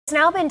It's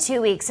now been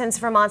 2 weeks since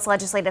Vermont's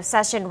legislative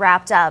session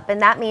wrapped up,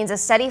 and that means a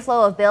steady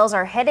flow of bills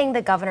are hitting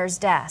the governor's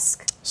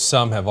desk.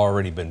 Some have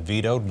already been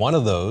vetoed. One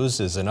of those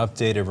is an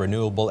updated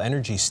renewable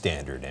energy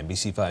standard.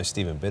 NBC5's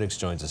Stephen Biddix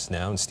joins us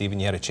now. And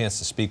Stephen, you had a chance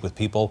to speak with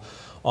people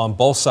on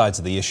both sides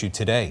of the issue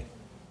today.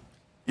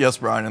 Yes,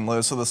 Brian and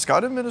Liz. So the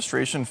Scott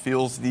administration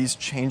feels these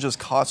changes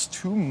cost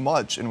too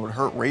much and would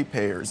hurt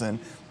ratepayers, and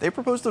they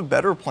proposed a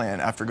better plan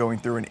after going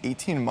through an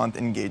 18-month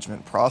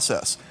engagement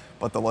process.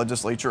 But the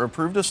legislature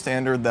approved a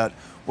standard that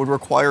would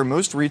require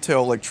most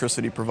retail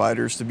electricity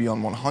providers to be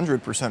on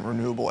 100%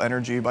 renewable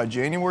energy by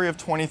January of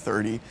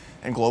 2030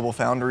 and global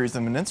foundries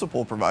and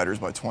municipal providers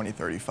by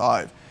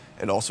 2035.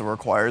 It also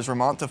requires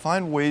Vermont to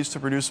find ways to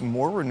produce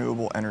more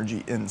renewable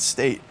energy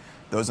in-state.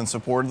 Those in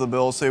support of the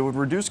bill say it would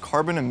reduce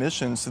carbon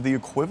emissions to the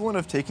equivalent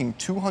of taking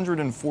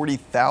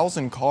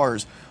 240,000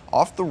 cars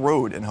off the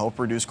road and help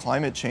reduce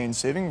climate change,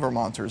 saving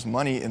Vermonters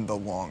money in the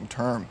long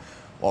term.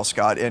 While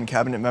Scott and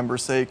cabinet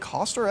members say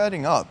costs are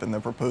adding up and the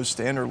proposed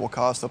standard will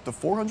cost up to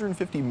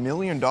 $450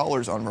 million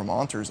on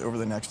Vermonters over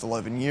the next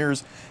 11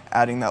 years,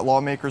 adding that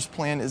lawmakers'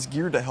 plan is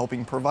geared to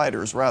helping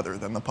providers rather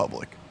than the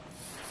public.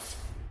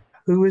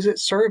 Who is it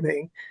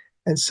serving?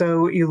 And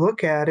so you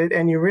look at it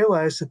and you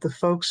realize that the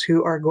folks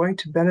who are going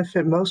to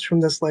benefit most from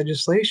this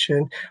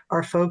legislation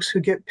are folks who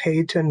get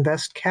paid to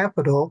invest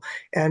capital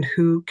and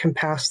who can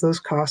pass those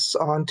costs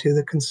on to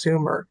the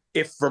consumer.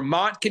 If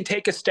Vermont can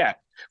take a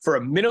step for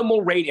a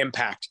minimal rate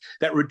impact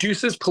that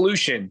reduces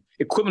pollution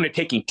equivalent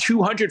to taking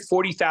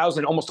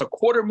 240,000, almost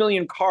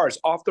 250,000 cars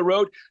off the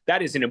road,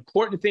 that is an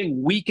important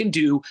thing we can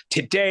do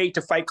today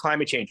to fight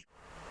climate change.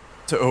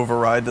 To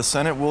override, the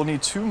Senate will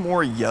need 2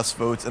 more yes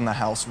votes and the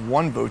House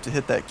 1 vote to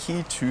hit that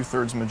key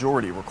 2/3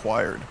 majority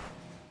required.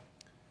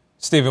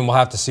 Stephen, we'll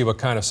have to see what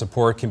kind of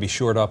support can be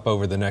shored up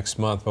over the next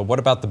month. But what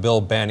about the bill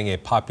banning a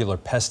popular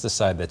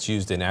pesticide that's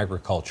used in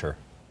agriculture?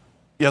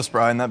 Yes,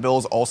 Brian, that bill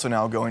is also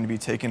now going to be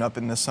taken up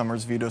in this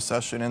summer's veto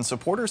session, and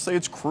supporters say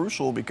it's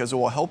crucial because it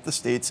will help the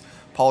state's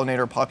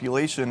pollinator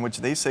population,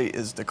 which they say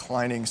is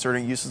declining.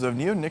 Certain uses of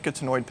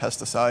neonicotinoid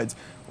pesticides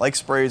like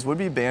sprays would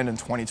be banned in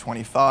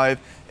 2025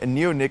 and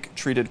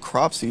neonic-treated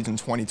crop seeds in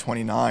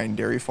 2029.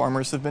 Dairy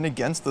farmers have been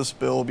against this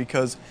bill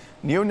because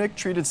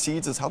neonic-treated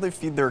seeds is how they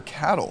feed their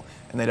cattle,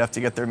 and they'd have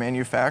to get their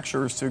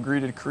manufacturers to agree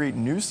to create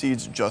new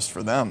seeds just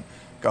for them.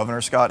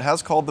 Governor Scott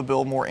has called the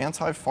bill more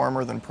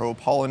anti-farmer than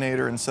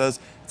pro-pollinator and says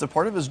it's a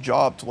part of his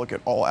job to look at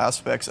all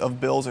aspects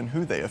of bills and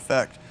who they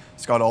affect.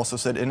 Scott also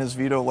said in his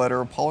veto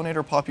letter,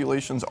 pollinator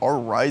populations are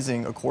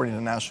rising according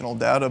to national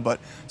data, but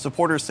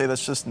supporters say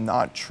that's just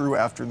not true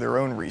after their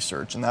own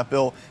research. And that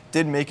bill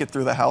did make it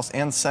through the House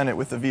and Senate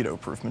with a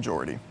veto-proof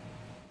majority.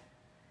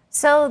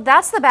 So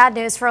that's the bad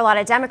news for a lot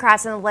of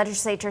Democrats in the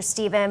legislature,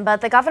 Stephen,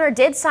 but the governor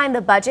did sign the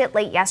budget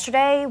late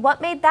yesterday.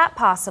 What made that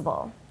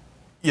possible?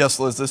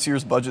 Yes, Liz, this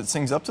year's budget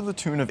sings up to the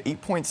tune of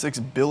 $8.6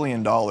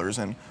 billion.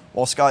 And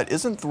while Scott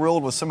isn't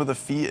thrilled with some of the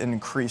fee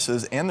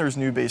increases and there's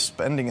new base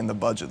spending in the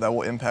budget that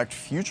will impact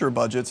future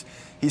budgets,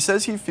 he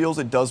says he feels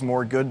it does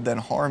more good than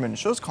harm and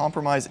shows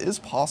compromise is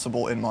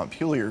possible in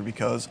Montpelier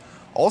because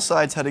all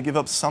sides had to give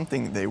up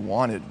something they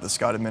wanted. The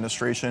Scott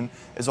administration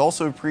is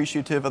also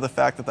appreciative of the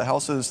fact that the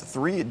House's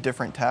 3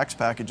 different tax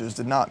packages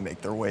did not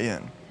make their way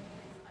in.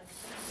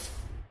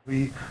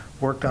 We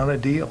worked on a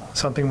deal,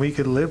 something we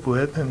could live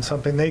with and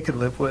something they could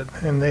live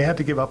with, and they had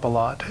to give up a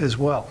lot as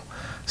well.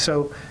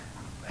 So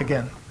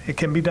again, it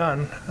can be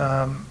done,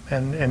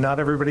 and not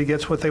everybody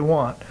gets what they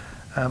want,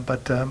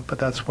 but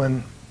that's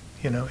when,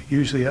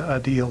 usually a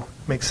deal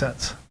makes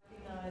sense.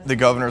 The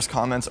governor's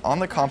comments on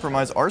the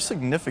compromise are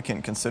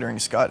significant considering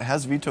Scott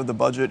has vetoed the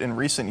budget in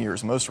recent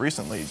years, most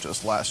recently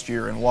just last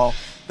year. And while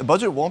the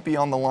budget won't be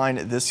on the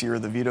line this year,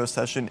 the veto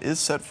session is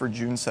set for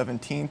June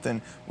 17th.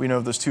 And we know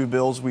those 2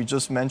 bills we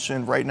just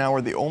mentioned right now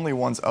are the only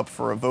ones up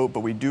for a vote, but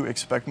we do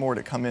expect more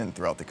to come in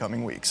throughout the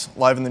coming weeks.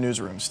 Live in the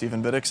newsroom,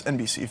 Stephen Biddix,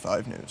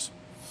 NBC5 News.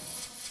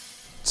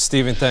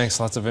 Stephen,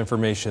 thanks. Lots of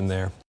information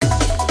there.